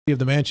Of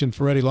the Mansion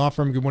Ferretti Law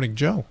Firm. Good morning,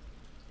 Joe.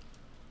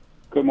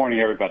 Good morning,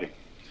 everybody.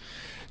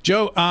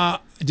 Joe,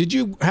 did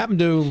you happen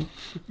to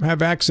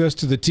have access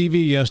to the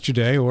TV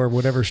yesterday or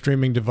whatever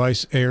streaming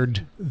device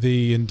aired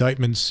the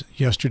indictments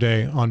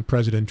yesterday on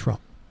President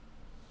Trump?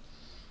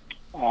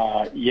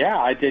 Yeah,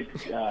 I did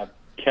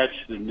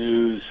catch the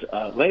news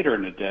later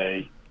in the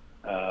day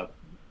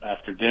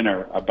after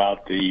dinner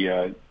about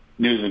the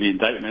news of the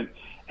indictment,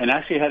 and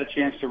actually had a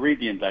chance to read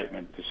the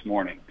indictment this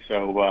morning.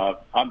 So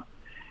I'm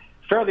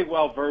fairly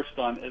well versed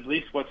on at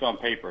least what's on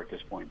paper at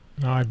this point.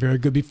 All right, very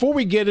good. Before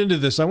we get into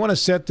this, I want to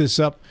set this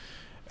up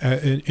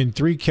in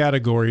three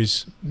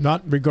categories,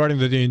 not regarding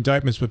the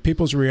indictments, but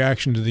people's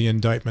reaction to the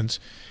indictments.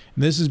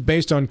 And this is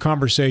based on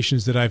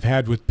conversations that I've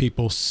had with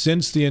people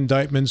since the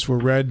indictments were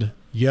read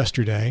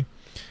yesterday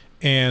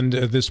and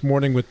this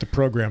morning with the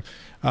program.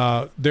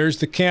 There's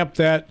the camp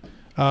that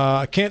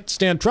can't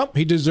stand Trump.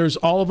 He deserves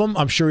all of them.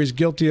 I'm sure he's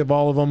guilty of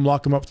all of them.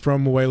 Lock him up, throw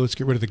him away. Let's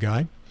get rid of the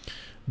guy.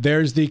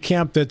 There's the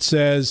camp that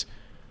says,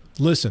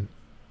 listen,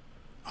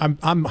 I'm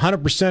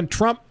 100%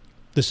 Trump.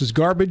 This is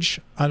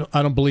garbage. I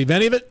don't believe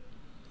any of it.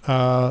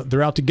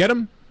 They're out to get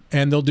him,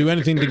 and they'll do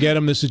anything to get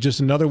him. This is just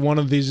another one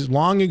of these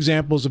long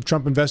examples of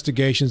Trump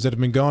investigations that have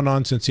been going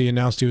on since he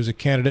announced he was a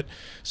candidate.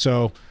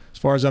 So as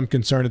far as I'm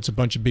concerned, it's a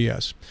bunch of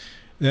BS.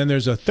 And then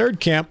there's a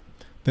third camp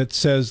that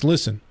says,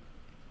 listen,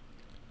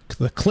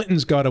 the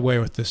Clintons got away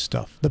with this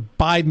stuff. The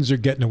Bidens are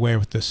getting away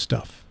with this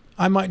stuff.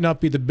 I might not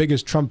be the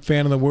biggest Trump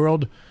fan in the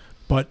world,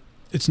 but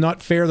it's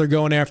not fair they're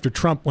going after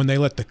Trump when they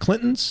let the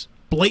Clintons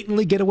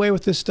blatantly get away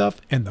with this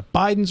stuff and the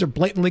Bidens are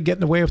blatantly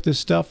getting away with this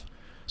stuff.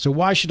 So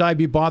why should I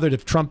be bothered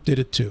if Trump did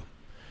it too?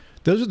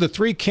 Those are the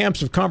three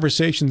camps of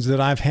conversations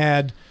that I've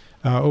had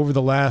over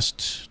the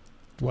last,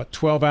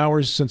 12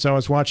 hours since I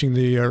was watching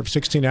or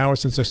 16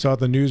 hours since I saw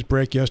the news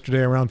break yesterday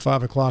around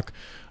 5 o'clock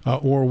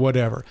or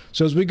whatever.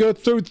 So as we go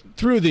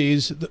through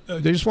these,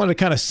 they just wanted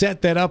to kind of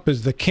set that up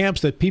as the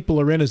camps that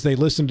people are in as they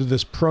listen to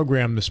this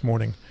program this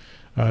morning.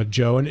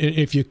 Joe, and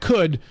if you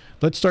could,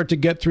 let's start to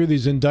get through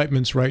these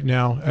indictments right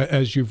now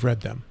as you've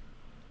read them.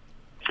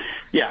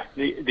 Yeah,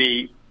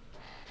 the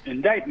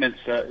indictments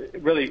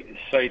really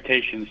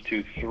citations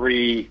to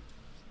three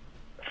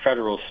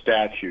federal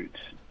statutes: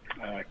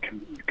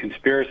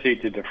 conspiracy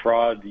to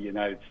defraud the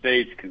United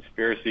States,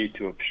 conspiracy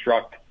to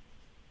obstruct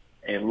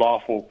a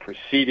lawful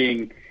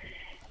proceeding,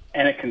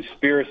 and a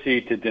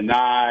conspiracy to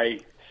deny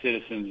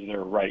citizens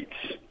their rights.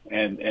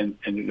 And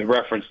the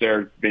reference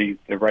there being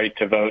the right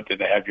to vote and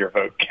to have your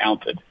vote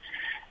counted.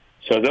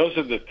 So those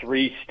are the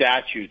three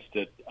statutes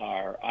that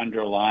are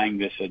underlying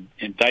this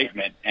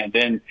indictment. And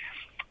then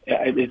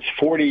it's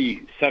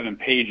 47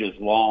 pages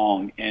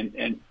long,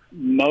 and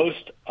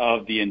most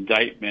of the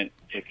indictment,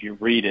 if you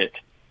read it,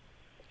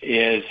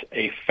 is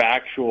a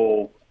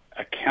factual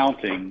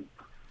accounting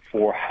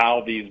for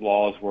how these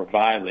laws were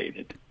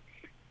violated.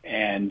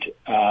 And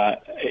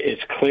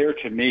it's clear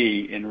to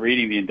me in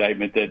reading the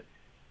indictment that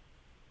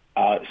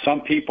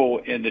some people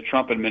in the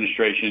Trump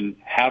administration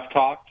have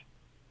talked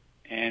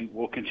and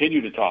will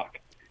continue to talk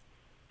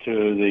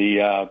to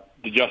the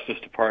Justice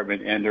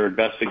Department and their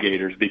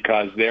investigators,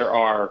 because there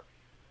are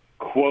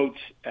quotes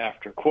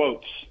after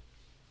quotes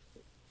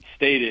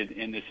stated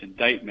in this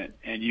indictment,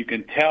 and you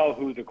can tell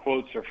who the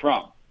quotes are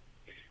from.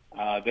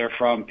 They're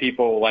from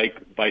people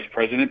like Vice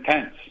President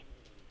Pence,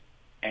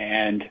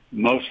 and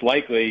most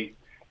likely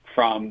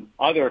from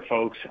other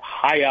folks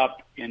high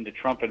up in the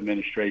Trump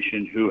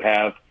administration who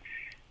have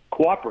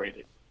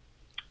cooperated.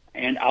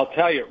 And I'll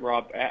tell you,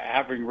 Rob,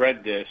 having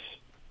read this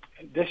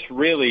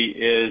really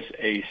is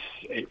a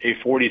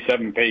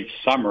 47-page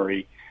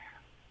summary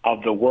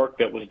of the work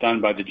that was done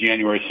by the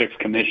January 6th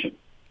Commission.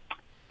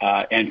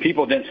 And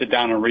people didn't sit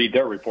down and read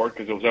their report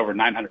because it was over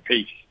 900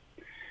 pages.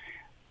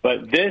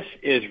 But this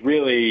is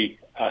really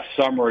a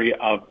summary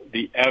of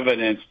the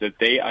evidence that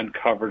they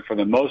uncovered for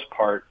the most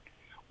part,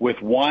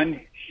 with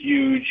one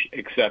huge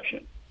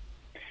exception.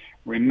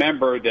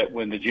 Remember that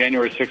when the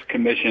January 6th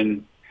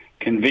Commission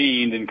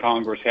convened and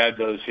Congress had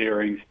those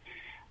hearings,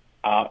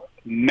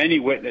 many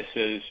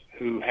witnesses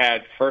who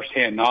had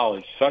firsthand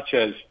knowledge, such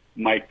as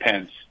Mike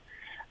Pence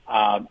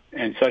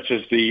and such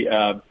as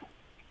the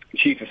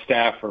chief of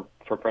staff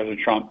for President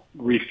Trump,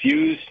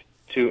 refused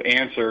to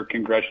answer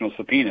congressional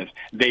subpoenas.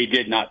 They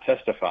did not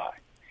testify.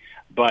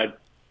 But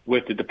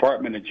with the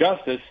Department of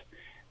Justice,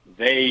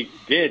 they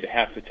did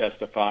have to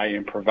testify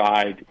and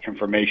provide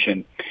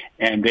information,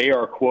 and they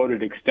are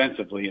quoted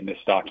extensively in this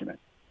document.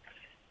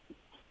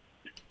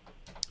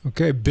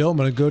 Okay, Bill, I'm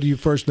going to go to you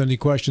first. Any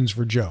questions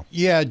for Joe?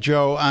 Yeah,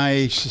 Joe,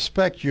 I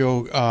suspect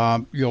you'll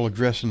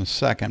address in a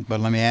second, but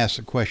let me ask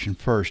the question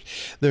first.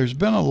 There's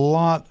been a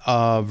lot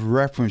of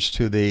reference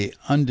to the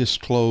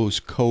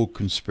undisclosed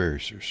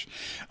co-conspirators,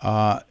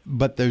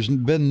 but there's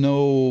been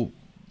no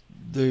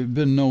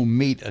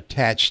meat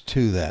attached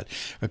to that.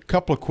 A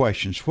couple of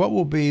questions. What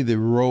will be the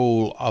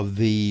role of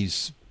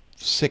these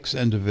 6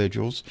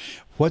 individuals?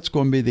 What's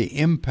going to be the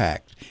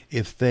impact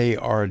if they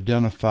are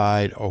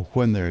identified or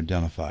when they're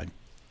identified?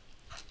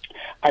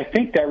 I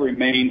think that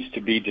remains to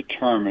be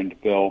determined,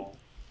 Bill.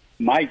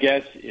 My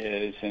guess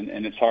is,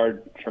 and it's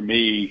hard for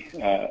me,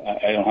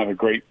 I don't have a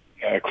great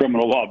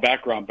criminal law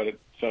background,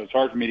 so it's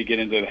hard for me to get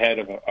into the head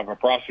of a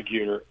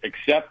prosecutor,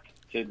 except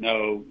to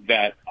know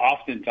that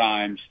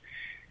oftentimes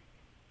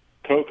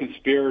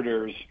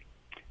co-conspirators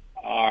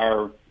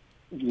are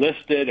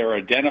listed or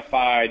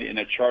identified in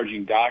a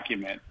charging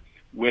document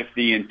with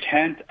the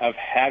intent of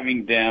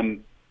having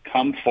them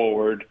come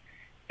forward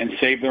and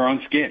save their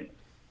own skin.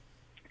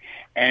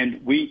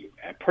 And we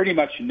pretty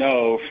much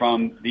know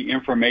from the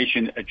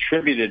information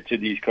attributed to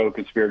these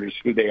co-conspirators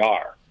who they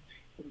are.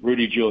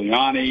 Rudy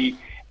Giuliani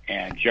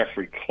and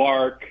Jeffrey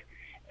Clark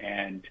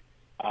and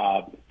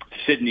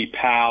Sidney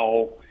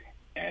Powell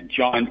and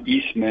John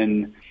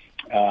Eastman,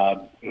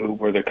 who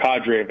were the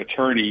cadre of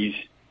attorneys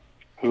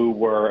who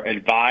were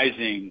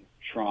advising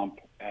Trump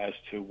as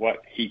to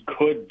what he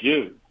could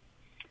do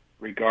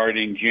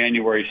regarding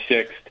January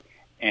 6th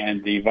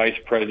and the vice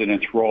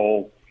president's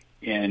role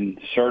in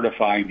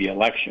certifying the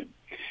election.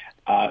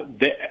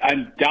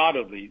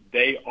 Undoubtedly,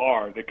 they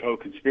are the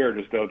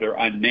co-conspirators, though they're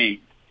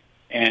unnamed.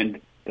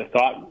 And the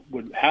thought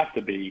would have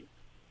to be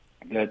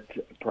that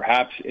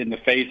perhaps in the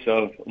face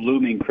of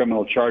looming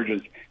criminal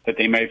charges that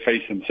they may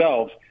face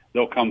themselves,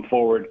 they'll come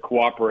forward,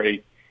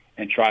 cooperate,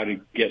 and try to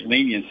get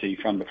leniency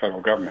from the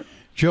federal government.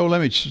 Joe,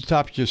 let me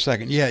stop you just a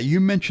second. Yeah, you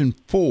mentioned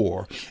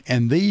 4,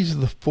 and these are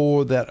the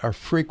 4 that are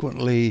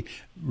frequently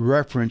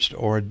referenced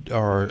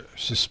or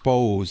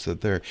supposed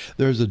that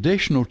there's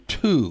additional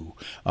 2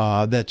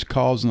 that's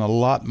causing a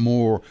lot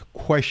more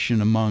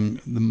question among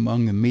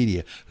the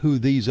media who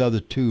these other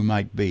 2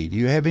 might be. Do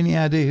you have any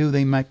idea who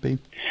they might be?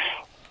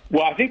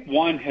 Well, I think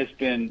one has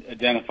been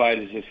identified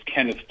as this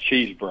Kenneth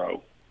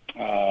Chesebro,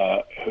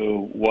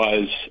 who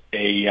was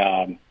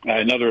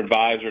another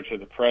advisor to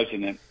the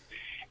president.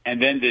 And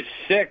then the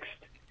 6th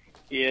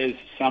is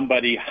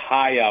somebody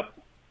high up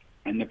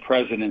in the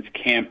president's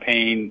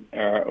campaign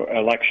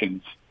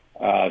elections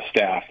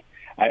staff.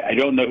 I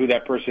don't know who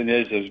that person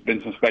is. There's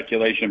been some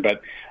speculation,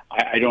 but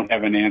I don't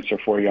have an answer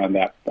for you on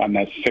that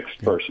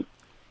 6th person.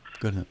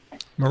 Good.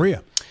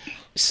 Maria.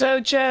 So,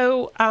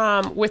 Joe,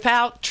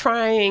 without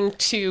trying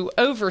to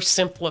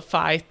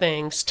oversimplify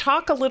things,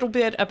 talk a little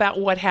bit about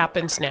what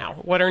happens now.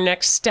 What are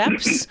next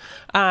steps?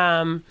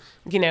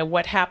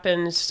 What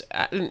happens?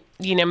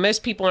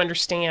 Most people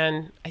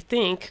understand, I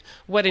think,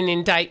 what an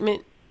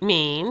indictment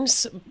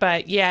means,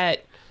 but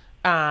yet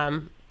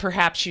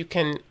perhaps you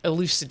can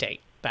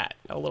elucidate that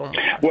a little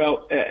more.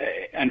 Well,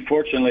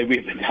 unfortunately,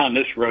 we've been down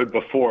this road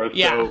before,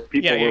 so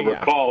people will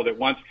recall that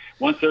once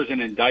there's an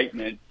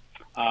indictment,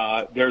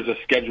 there's a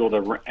scheduled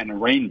an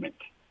arraignment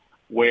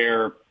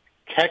where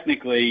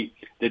technically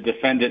the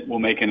defendant will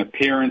make an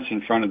appearance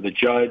in front of the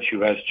judge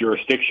who has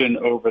jurisdiction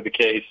over the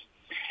case,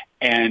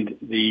 and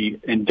the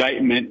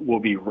indictment will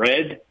be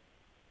read,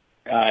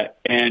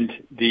 and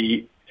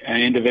the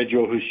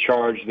individual who's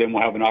charged then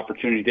will have an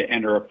opportunity to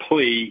enter a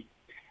plea.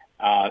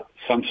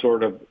 Some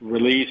sort of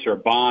release or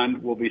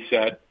bond will be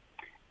set,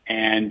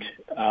 and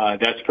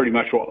that's pretty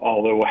much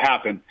all that will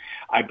happen.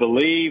 I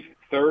believe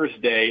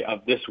Thursday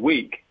of this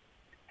week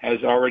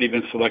has already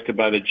been selected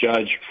by the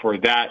judge for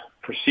that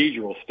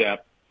procedural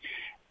step.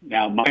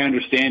 Now, my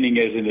understanding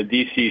is in the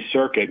D.C.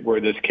 Circuit,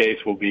 where this case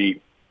will be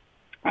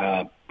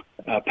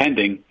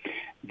pending,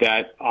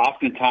 that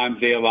oftentimes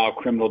they allow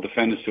criminal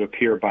defendants to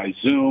appear by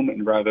Zoom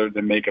and rather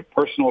than make a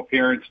personal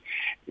appearance.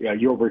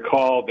 You'll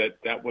recall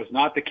that was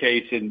not the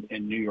case in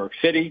New York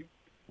City,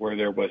 where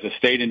there was a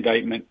state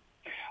indictment,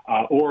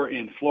 or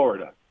in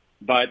Florida.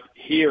 But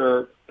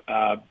here,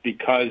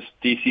 because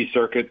D.C.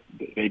 Circuit,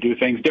 they do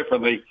things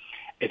differently,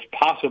 it's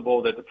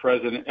possible that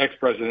the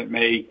ex-president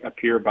may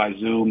appear by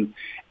Zoom,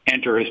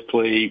 enter his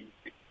plea,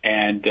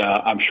 and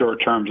I'm sure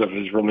terms of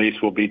his release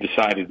will be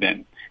decided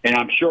then. And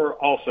I'm sure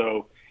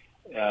also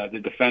the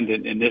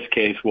defendant in this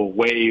case will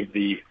waive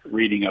the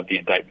reading of the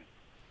indictment.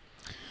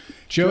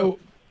 Joe,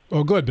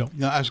 oh, go ahead, Bill.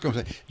 No, I was going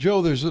to say,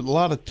 Joe, there's a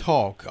lot of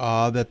talk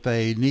that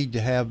they need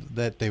to have,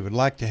 that they would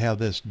like to have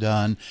this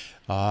done,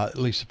 at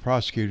least the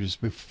prosecutors,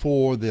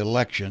 before the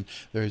election.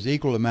 There's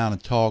equal amount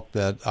of talk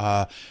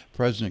that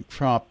President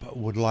Trump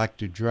would like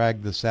to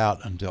drag this out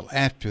until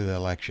after the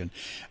election.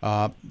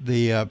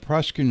 The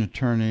prosecuting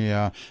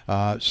attorney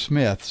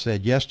Smith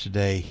said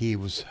yesterday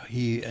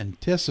he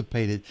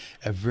anticipated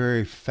a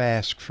very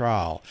fast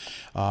trial.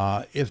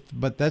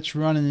 But that's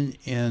running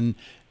in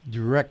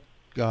direct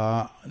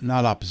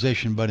not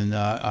opposition, but in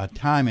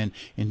time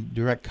in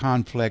direct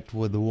conflict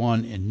with the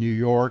one in New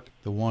York,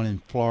 the one in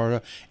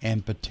Florida,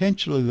 and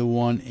potentially the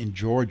one in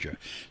Georgia.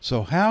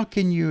 So how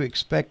can you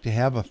expect to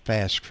have a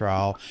fast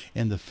trial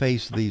in the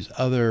face of these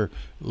other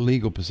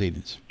legal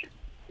proceedings?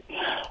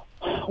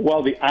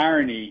 Well, the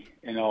irony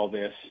in all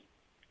this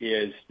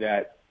is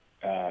that,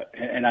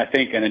 and I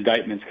think an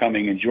indictment's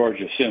coming in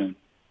Georgia soon,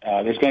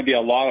 there's going to be a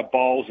lot of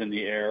balls in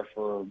the air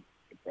for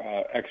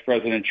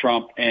ex-President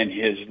Trump and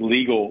his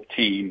legal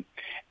team,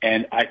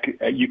 and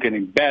you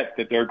can bet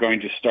that they're going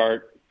to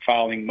start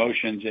filing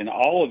motions in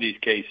all of these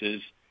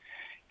cases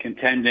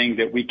contending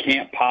that we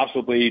can't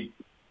possibly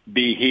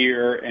be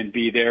here and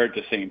be there at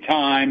the same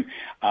time.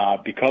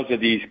 Because of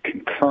these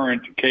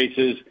concurrent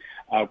cases,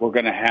 we're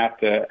going to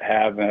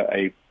have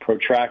a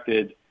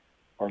protracted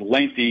or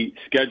lengthy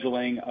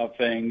scheduling of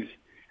things.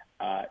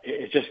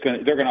 It's just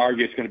they're going to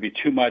argue it's going to be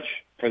too much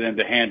for them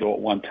to handle at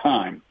one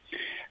time.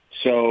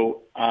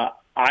 So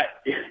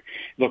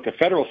look, the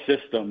federal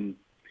system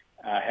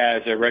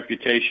has a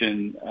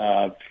reputation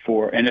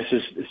for, and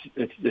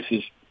this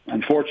is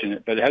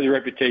unfortunate, but it has a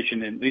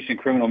reputation, at least in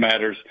criminal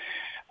matters,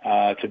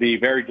 to be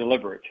very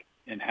deliberate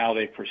in how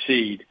they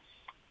proceed.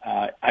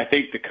 I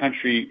think the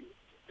country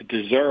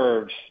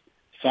deserves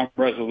some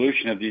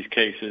resolution of these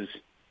cases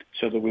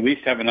so that we at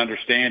least have an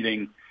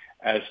understanding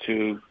as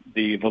to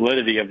the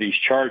validity of these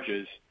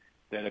charges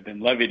that have been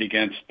levied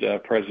against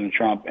President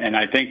Trump. And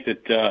I think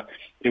that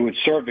it would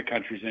serve the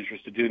country's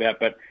interest to do that.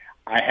 But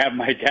I have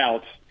my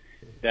doubts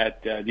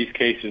that these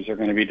cases are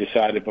going to be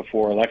decided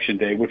before Election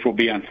Day, which will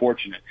be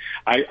unfortunate.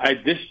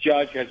 This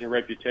judge has a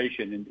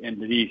reputation in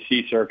the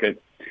D.C.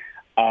 Circuit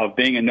of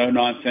being a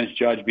no-nonsense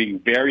judge, being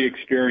very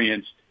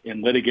experienced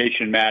in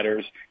litigation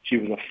matters. She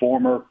was a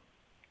former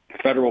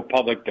federal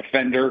public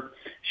defender.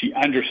 She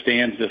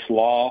understands this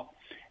law.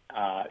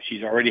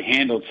 She's already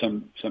handled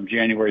some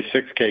January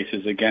 6th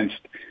cases against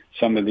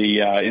some of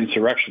the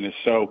insurrectionists.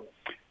 So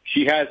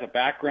she has a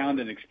background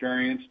and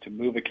experience to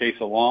move a case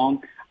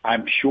along.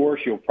 I'm sure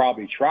she'll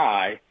probably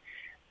try.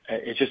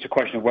 It's just a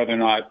question of whether or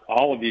not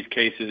all of these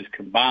cases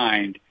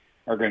combined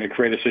are going to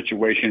create a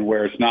situation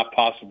where it's not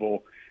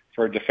possible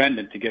for a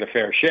defendant to get a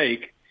fair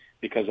shake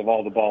because of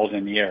all the balls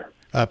in the air.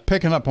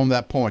 Picking up on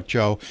that point,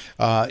 Joe,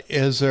 are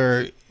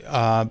there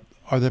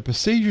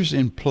procedures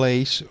in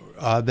place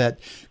that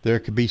there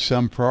could be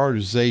some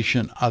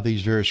prioritization of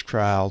these various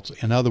trials?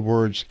 In other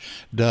words,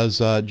 does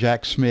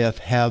Jack Smith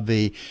have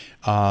the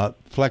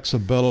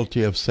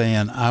flexibility of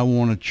saying, I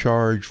want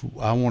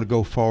to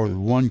go forward with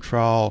one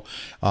trial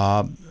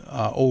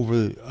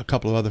over a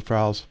couple of other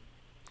trials?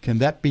 Can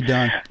that be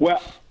done?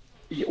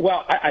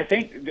 Well, I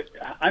think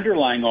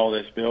underlying all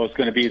this, Bill, is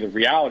going to be the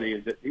reality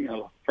is that,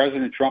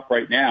 President Trump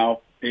right now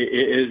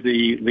is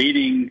the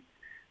leading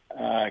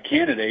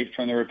candidate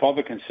from the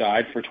Republican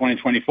side for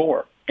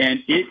 2024. And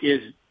it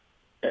is,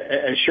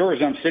 as sure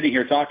as I'm sitting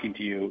here talking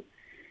to you,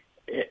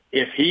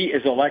 if he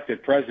is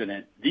elected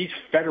president, these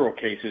federal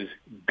cases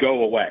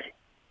go away.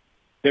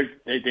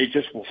 They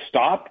just will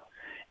stop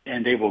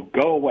and they will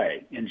go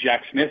away. And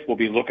Jack Smith will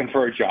be looking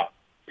for a job.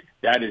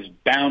 That is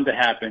bound to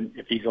happen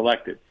if he's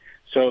elected.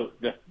 So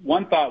the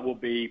one thought will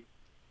be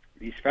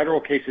these federal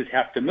cases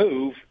have to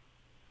move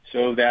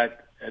so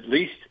that at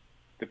least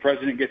the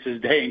president gets his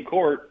day in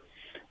court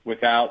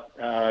without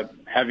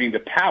having the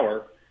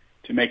power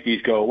to make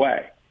these go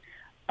away.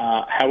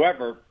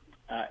 However,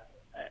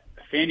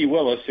 Fani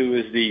Willis, who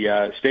is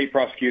the state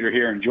prosecutor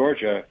here in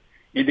Georgia,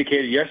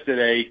 indicated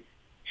yesterday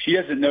she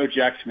doesn't know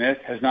Jack Smith,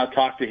 has not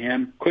talked to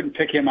him, couldn't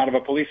pick him out of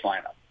a police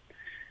lineup,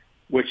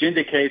 which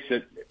indicates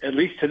that at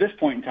least to this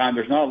point in time,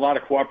 there's not a lot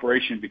of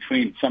cooperation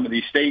between some of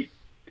these state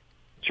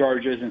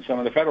charges and some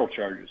of the federal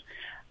charges.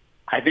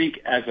 I think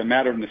as a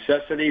matter of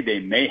necessity, they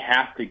may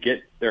have to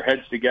get their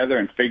heads together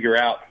and figure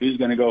out who's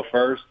going to go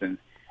first and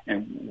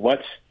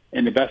what's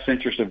in the best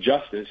interest of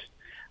justice.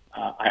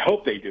 I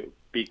hope they do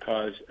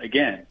because,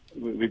 again,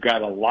 we've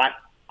got a lot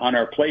on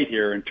our plate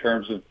here in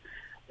terms of,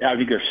 I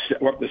think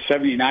we're up to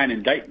 79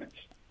 indictments.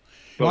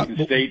 Both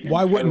in state and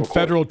why wouldn't court.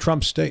 federal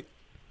trump state?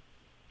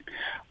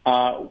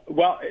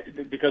 Well,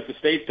 because the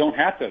states don't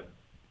have to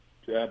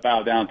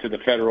bow down to the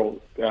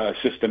federal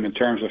system in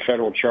terms of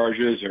federal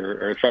charges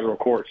or federal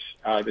courts.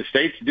 The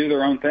states do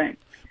their own thing.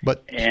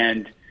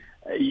 And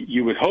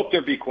you would hope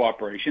there'd be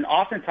cooperation.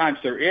 Oftentimes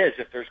there is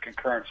if there's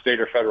concurrent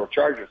state or federal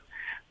charges.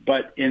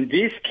 But in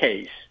this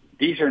case,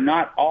 these are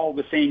not all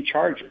the same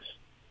charges.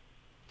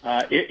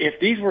 If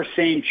these were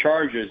same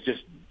charges,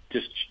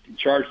 just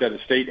charged at a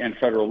state and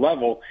federal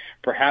level,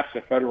 perhaps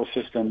the federal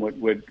system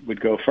would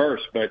go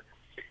first. But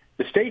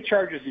the state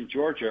charges in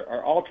Georgia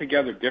are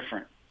altogether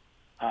different.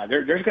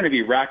 There's going to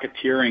be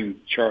racketeering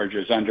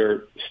charges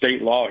under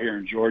state law here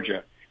in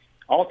Georgia,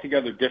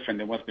 altogether different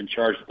than what's been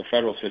charged at the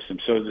federal system.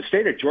 So the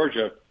state of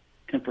Georgia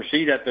can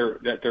proceed at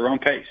their own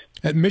pace.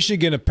 And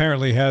Michigan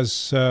apparently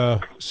has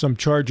some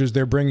charges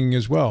they're bringing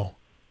as well.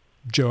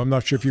 Joe, I'm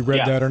not sure if you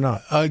read that or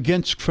not.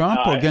 Against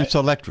Trump or against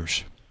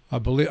electors? I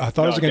thought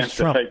it was against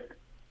Trump.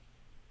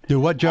 Do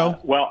what, Joe?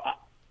 Well,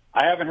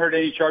 I haven't heard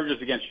any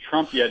charges against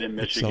Trump yet in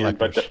Michigan,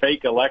 but the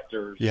fake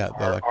electors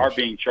are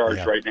being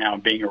charged right now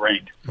and being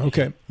arraigned.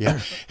 Okay. Yeah.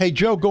 Hey,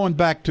 Joe, going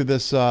back to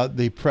this,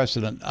 the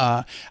precedent,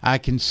 I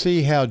can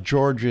see how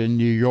Georgia and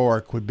New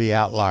York would be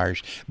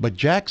outliers, but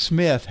Jack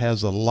Smith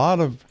has a lot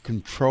of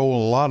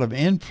control, a lot of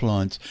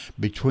influence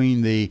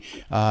between the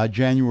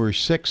January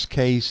 6th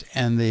case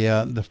and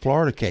the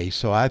Florida case.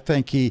 So I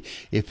think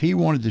if he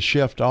wanted to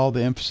shift all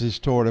the emphasis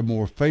toward a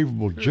more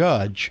favorable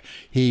judge,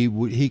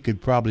 he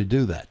could probably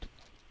do that.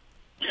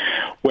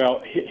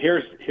 Well,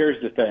 here's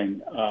the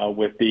thing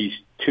with these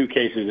two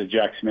cases that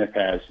Jack Smith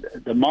has.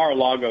 The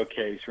Mar-a-Lago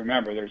case,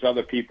 remember, there's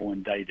other people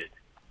indicted.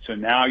 So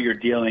now you're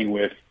dealing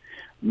with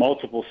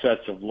multiple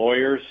sets of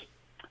lawyers.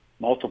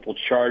 multiple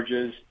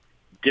charges,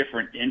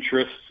 different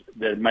interests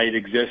that might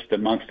exist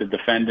amongst the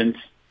defendants.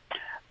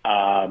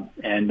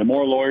 And the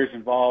more lawyers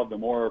involved, the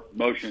more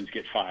motions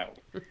get filed.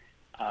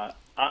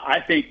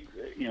 I think,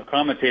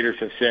 commentators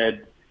have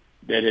said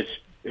that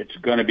it's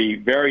going to be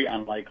very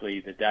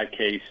unlikely that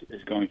case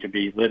is going to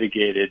be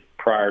litigated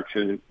prior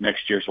to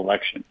next year's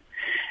election.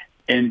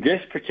 In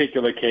this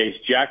particular case,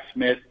 Jack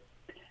Smith,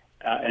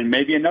 and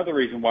maybe another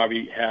reason why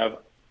we have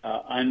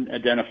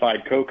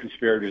unidentified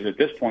co-conspirators at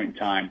this point in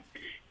time,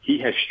 he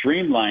has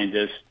streamlined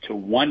this to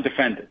one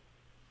defendant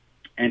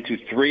and to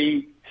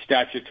 3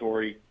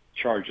 statutory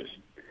charges.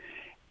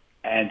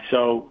 And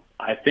so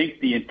I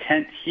think the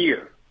intent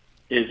here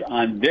is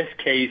on this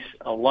case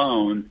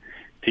alone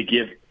to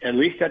give, at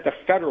least at the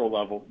federal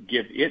level,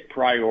 give it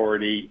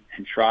priority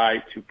and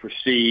try to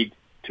proceed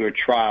to a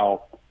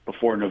trial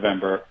before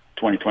November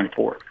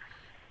 2024.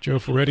 Joe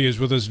Ferretti is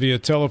with us via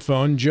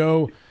telephone.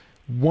 Joe,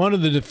 one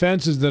of the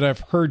defenses that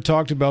I've heard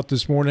talked about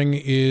this morning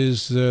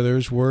is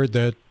there's word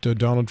that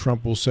Donald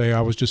Trump will say,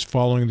 I was just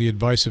following the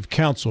advice of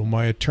counsel.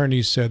 My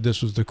attorneys said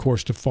this was the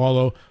course to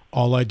follow.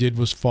 All I did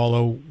was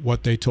follow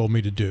what they told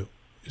me to do.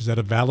 Is that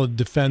a valid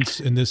defense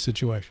in this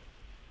situation?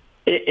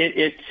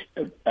 It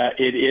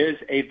is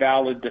a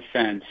valid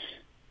defense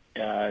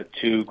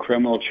to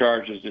criminal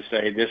charges to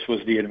say this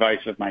was the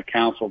advice of my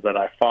counsel that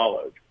I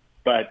followed.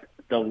 But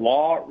the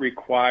law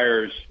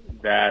requires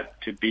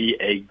that to be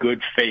a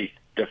good faith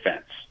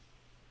defense.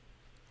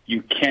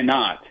 You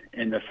cannot,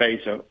 in the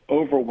face of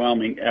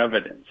overwhelming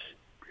evidence,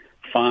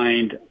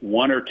 find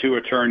 1 or 2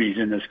 attorneys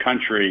in this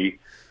country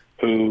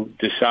who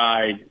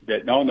decide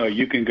that, no,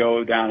 you can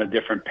go down a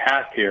different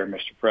path here,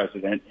 Mr.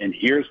 President, and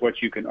here's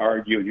what you can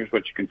argue and here's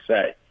what you can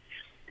say.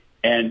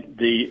 And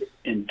the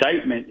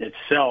indictment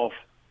itself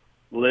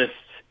lists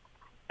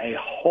a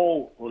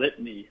whole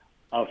litany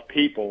of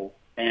people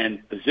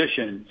and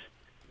physicians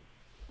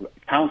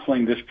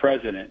counseling this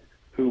president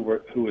who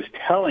was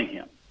telling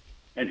him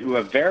and who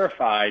have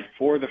verified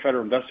for the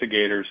federal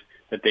investigators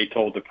that they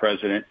told the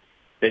president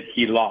that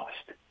he lost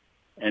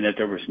and that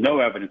there was no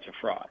evidence of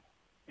fraud.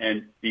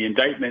 And the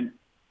indictment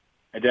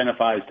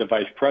identifies the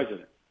vice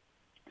president,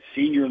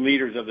 senior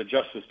leaders of the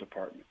Justice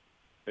Department,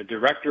 the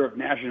director of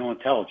national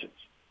intelligence,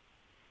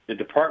 the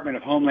Department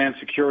of Homeland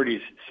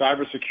Security's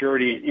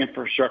Cybersecurity and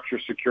Infrastructure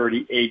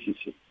Security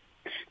Agency,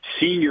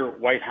 senior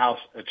White House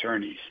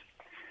attorneys,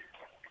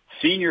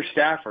 senior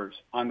staffers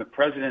on the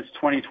president's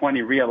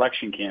 2020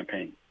 reelection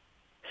campaign,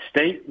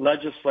 state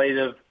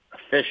legislative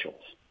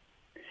officials,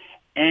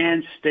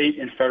 and state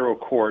and federal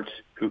courts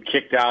who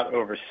kicked out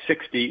over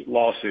 60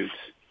 lawsuits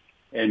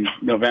in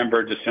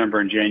November, December,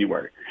 and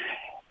January.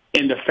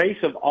 In the face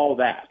of all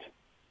that,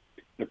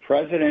 the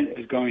president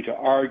is going to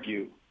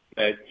argue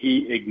that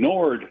he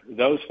ignored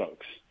those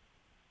folks,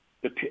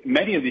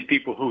 many of these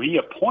people who he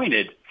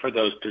appointed for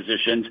those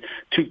positions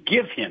to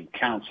give him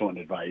counsel and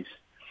advice.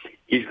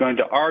 He's going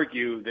to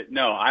argue that,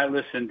 no, I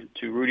listened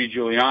to Rudy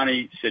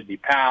Giuliani, Sidney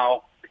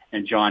Powell,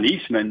 and John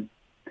Eastman,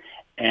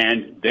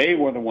 and they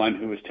were the one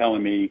who was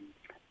telling me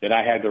that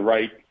I had the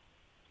right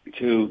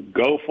to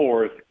go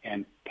forth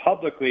and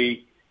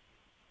publicly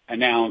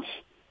announce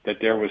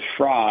that there was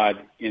fraud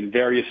in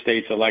various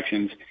states'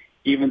 elections,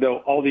 even though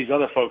all these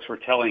other folks were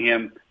telling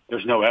him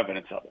there's no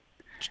evidence of it.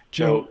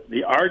 Joe, So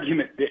the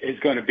argument is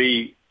going to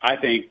be, I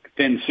think,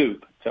 thin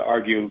soup to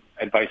argue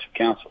advice of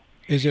counsel.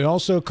 is it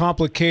also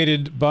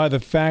complicated by the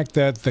fact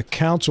that the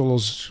counsel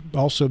is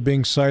also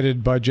being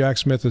cited by Jack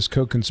Smith as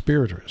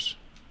co-conspirators?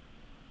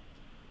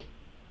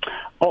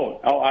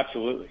 Oh,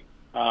 absolutely.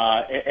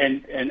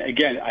 And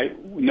again,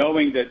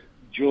 knowing that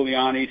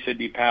Giuliani,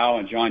 Sidney Powell,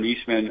 and John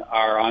Eastman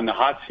are on the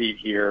hot seat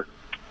here,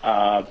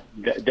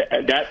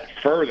 that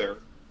further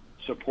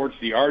supports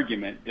the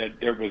argument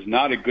that there was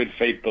not a good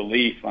faith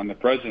belief on the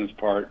president's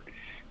part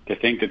to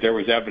think that there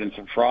was evidence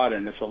of fraud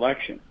in this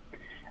election.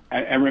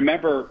 And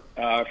remember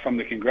from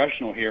the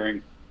congressional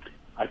hearing,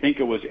 I think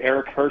it was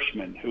Eric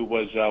Hirschman, who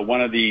was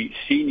one of the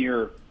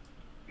senior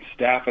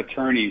staff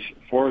attorneys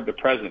for the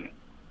president.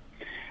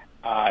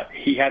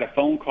 He had a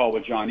phone call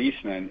with John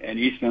Eastman, and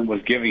Eastman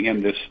was giving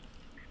him this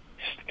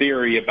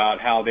theory about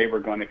how they were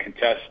going to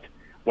contest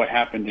what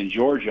happened in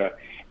Georgia.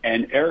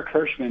 And Eric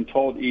Hirschman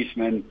told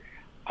Eastman,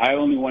 I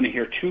only want to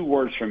hear 2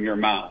 words from your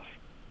mouth,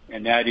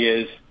 and that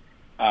is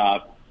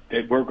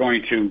that we're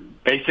going to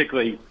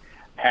basically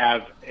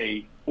have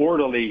a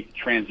orderly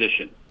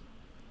transition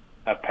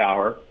of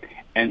power.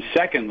 And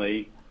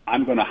secondly,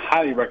 I'm going to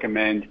highly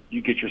recommend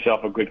you get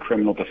yourself a good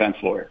criminal defense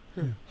lawyer.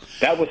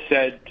 That was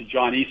said to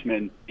John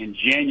Eastman in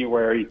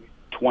January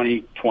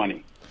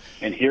 2020.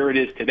 And here it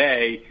is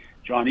today.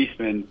 John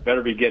Eastman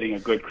better be getting a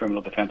good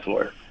criminal defense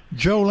lawyer.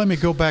 Joe, let me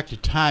go back to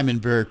timing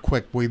very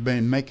quick. We've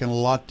been making a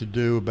lot to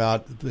do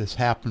about this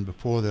happened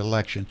before the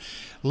election.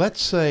 Let's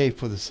say,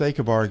 for the sake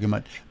of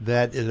argument,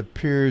 that it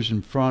appears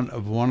in front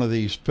of one of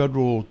these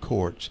federal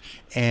courts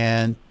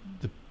and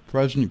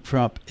President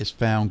Trump is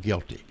found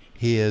guilty.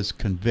 He is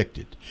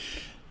convicted.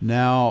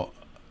 Now,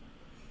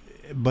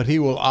 but he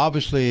will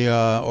obviously,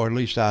 or at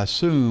least I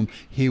assume,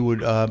 he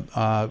would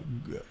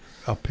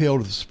appeal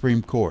to the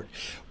Supreme Court.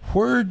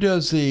 Where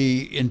does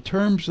in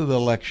terms of the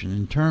election,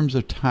 in terms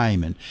of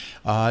timing,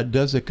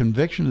 does the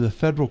conviction to the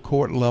federal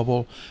court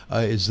level,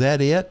 is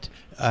that it?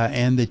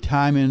 And the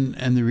timing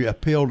and the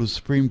appeal to the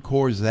Supreme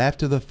Court is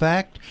after the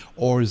fact,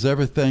 or is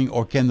everything,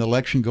 or can the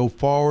election go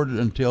forward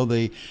until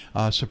the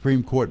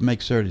Supreme Court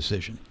makes their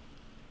decision?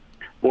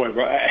 Boy,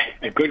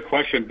 a good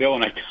question, Bill.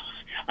 And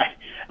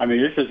I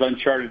mean, this is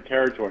uncharted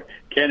territory.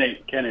 Can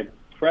a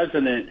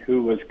president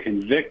who was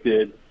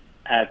convicted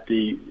at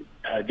the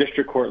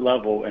district court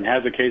level and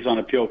has a case on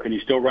appeal, can he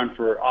still run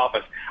for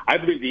office? I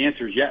believe the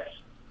answer is yes.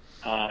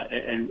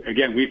 And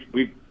again,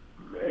 we've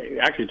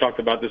actually talked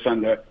about this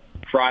on the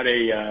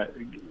Friday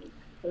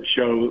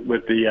show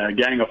with the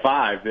Gang of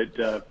Five,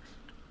 that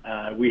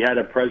we had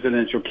a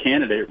presidential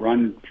candidate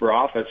run for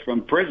office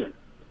from prison.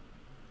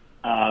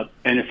 And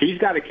if he's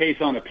got a case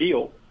on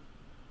appeal,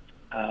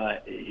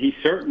 he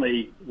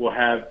certainly will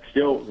have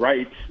still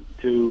rights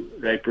to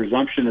a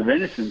presumption of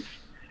innocence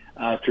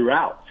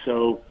throughout.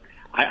 So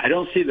I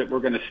don't see that we're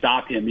going to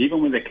stop him,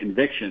 even with a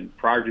conviction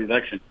prior to the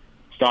election,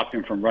 stop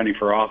him from running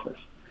for office.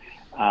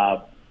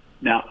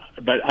 Now,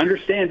 but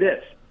understand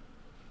this.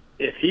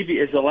 If he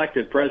is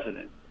elected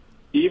president,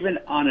 even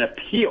on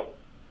appeal,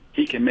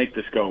 he can make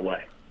this go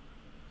away.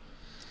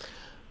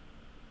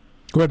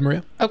 Go ahead,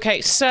 Maria. Okay,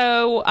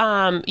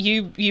 so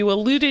you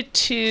alluded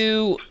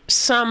to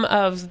some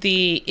of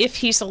the, if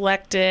he's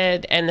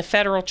elected and the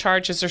federal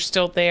charges are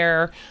still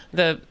there,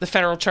 the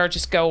federal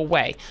charges go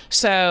away.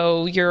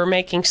 So you're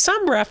making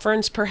some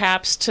reference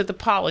perhaps to the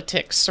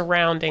politics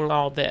surrounding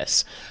all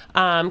this.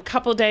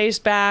 Couple days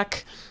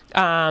back,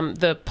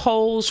 the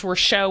polls were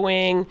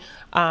showing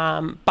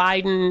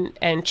Biden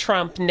and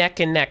Trump neck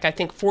and neck. I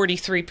think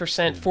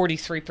 43%,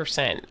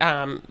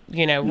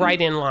 43%,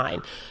 right in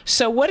line.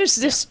 So what does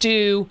this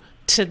do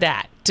to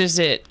that? Does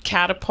it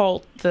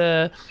catapult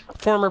the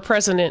former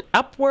president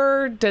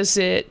upward? Does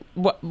it,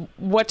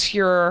 what's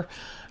your,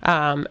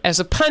 as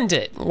a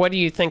pundit, what do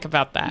you think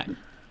about that?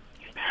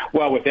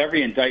 Well, with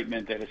every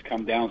indictment that has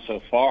come down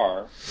so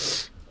far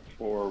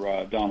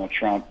for Donald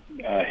Trump,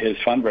 his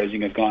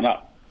fundraising has gone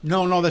up.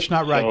 No, that's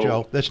not right,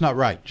 Joe. That's not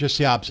right. Just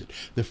the opposite.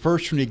 The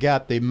first one he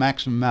got the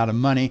maximum amount of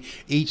money.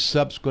 Each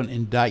subsequent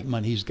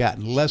indictment, he's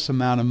gotten less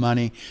amount of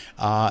money,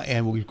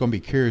 and we're going to be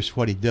curious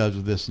what he does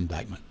with this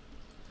indictment.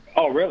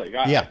 Oh, really?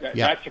 Yeah.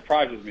 That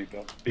surprises me,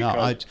 Bill.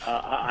 Because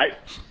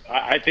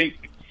I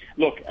think,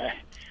 look,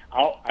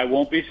 I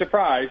won't be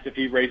surprised if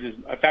he raises.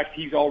 In fact,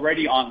 he's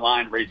already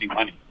online raising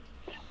money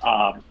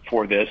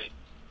for this,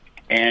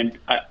 and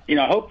I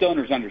hope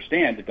donors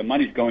understand that the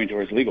money's going to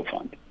his legal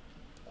fund.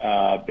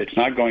 It's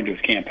not going to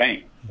his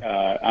campaign.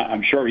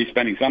 I'm sure he's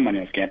spending some money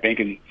on his campaign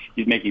because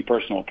he's making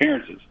personal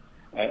appearances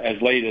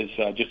as late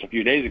as just a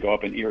few days ago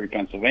up in Erie,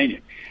 Pennsylvania.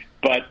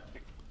 But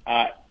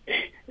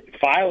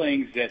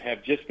filings that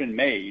have just been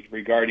made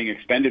regarding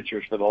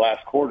expenditures for the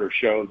last quarter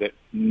show that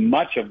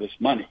much of this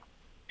money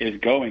is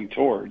going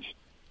towards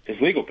his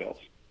legal bills,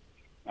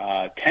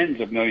 tens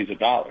of millions of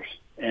dollars.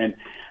 And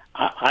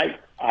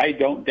I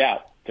don't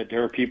doubt that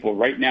there are people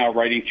right now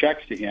writing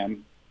checks to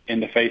him in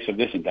the face of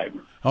this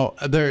indictment. Oh,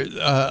 there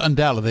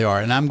undoubtedly they are,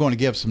 and I'm going to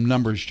give some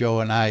numbers, Joe,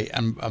 and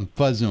I'm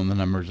fuzzy on the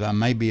numbers. I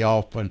may be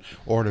off an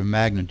order of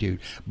magnitude,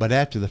 but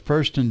after the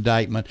first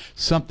indictment,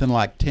 something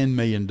like $10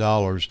 million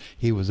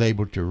he was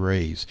able to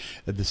raise.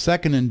 At the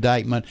second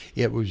indictment,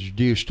 it was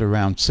reduced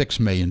around $6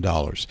 million,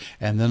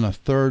 and then a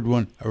third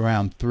one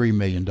around $3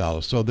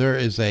 million. So there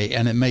is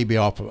and it may be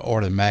off of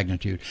order of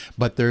magnitude,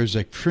 but there's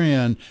a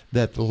trend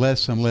that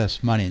less and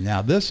less money.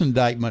 Now, this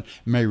indictment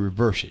may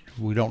reverse it.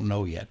 We don't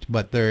know yet,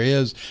 but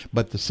there's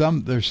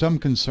some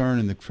concern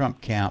in the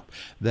Trump camp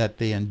that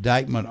the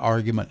indictment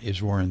argument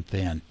is wearing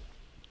thin.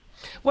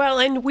 Well,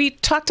 and we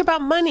talked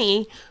about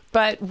money,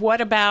 but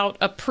what about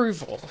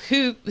approval?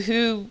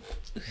 Who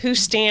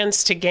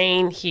stands to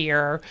gain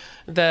here?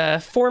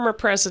 The former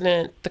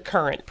president, the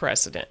current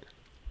president?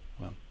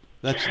 Well,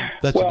 that's a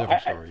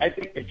different story. I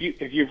think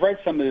if you've read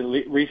some of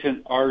the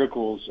recent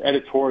articles,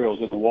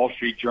 editorials in the Wall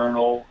Street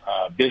Journal,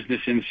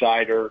 Business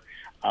Insider,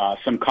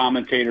 some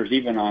commentators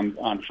even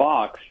on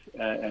Fox,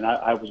 and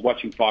I was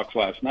watching Fox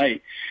last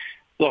night.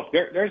 Look,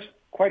 there's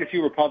quite a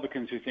few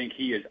Republicans who think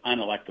he is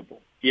unelectable.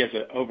 He has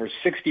an over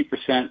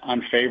 60%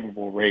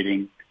 unfavorable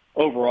rating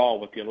overall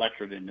with the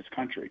electorate in this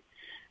country.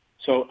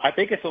 So I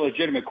think it's a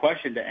legitimate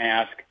question to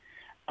ask,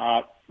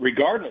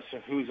 regardless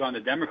of who's on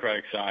the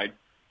Democratic side,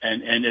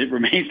 and it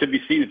remains to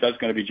be seen if that's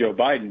going to be Joe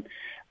Biden.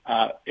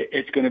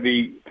 It's going to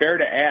be fair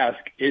to ask,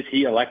 is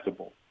he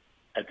electable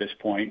at this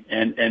point?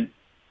 And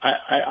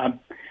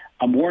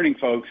I'm warning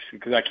folks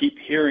because I keep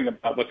hearing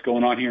about what's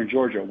going on here in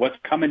Georgia. What's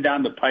coming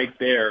down the pike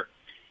there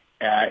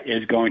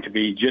is going to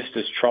be just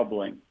as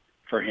troubling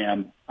for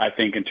him, I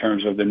think, in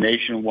terms of the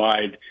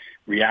nationwide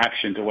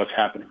reaction to what's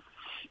happening.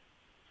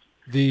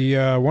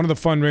 The one of the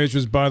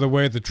fundraisers, by the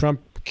way, the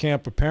Trump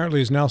camp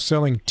apparently is now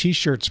selling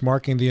T-shirts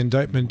marking the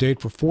indictment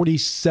date for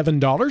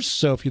 $47.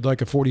 So if you'd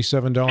like a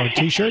 $47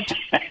 T-shirt,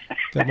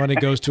 that money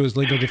goes to his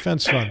legal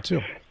defense fund,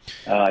 too.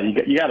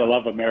 You got to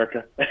love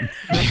America.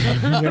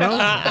 You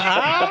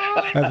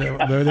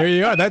know, there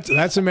you are.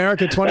 That's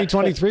America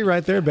 2023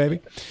 right there, baby.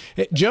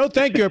 Hey, Joe,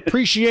 thank you.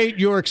 Appreciate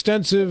your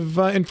extensive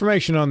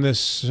information on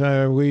this.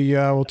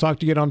 We'll talk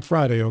to you again on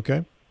Friday.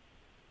 Okay.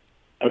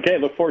 Okay.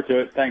 Look forward to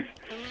it. Thanks.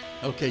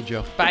 Okay,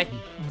 Joe. Bye.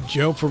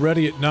 Joe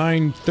Ferretti at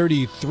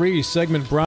 9:33 segment.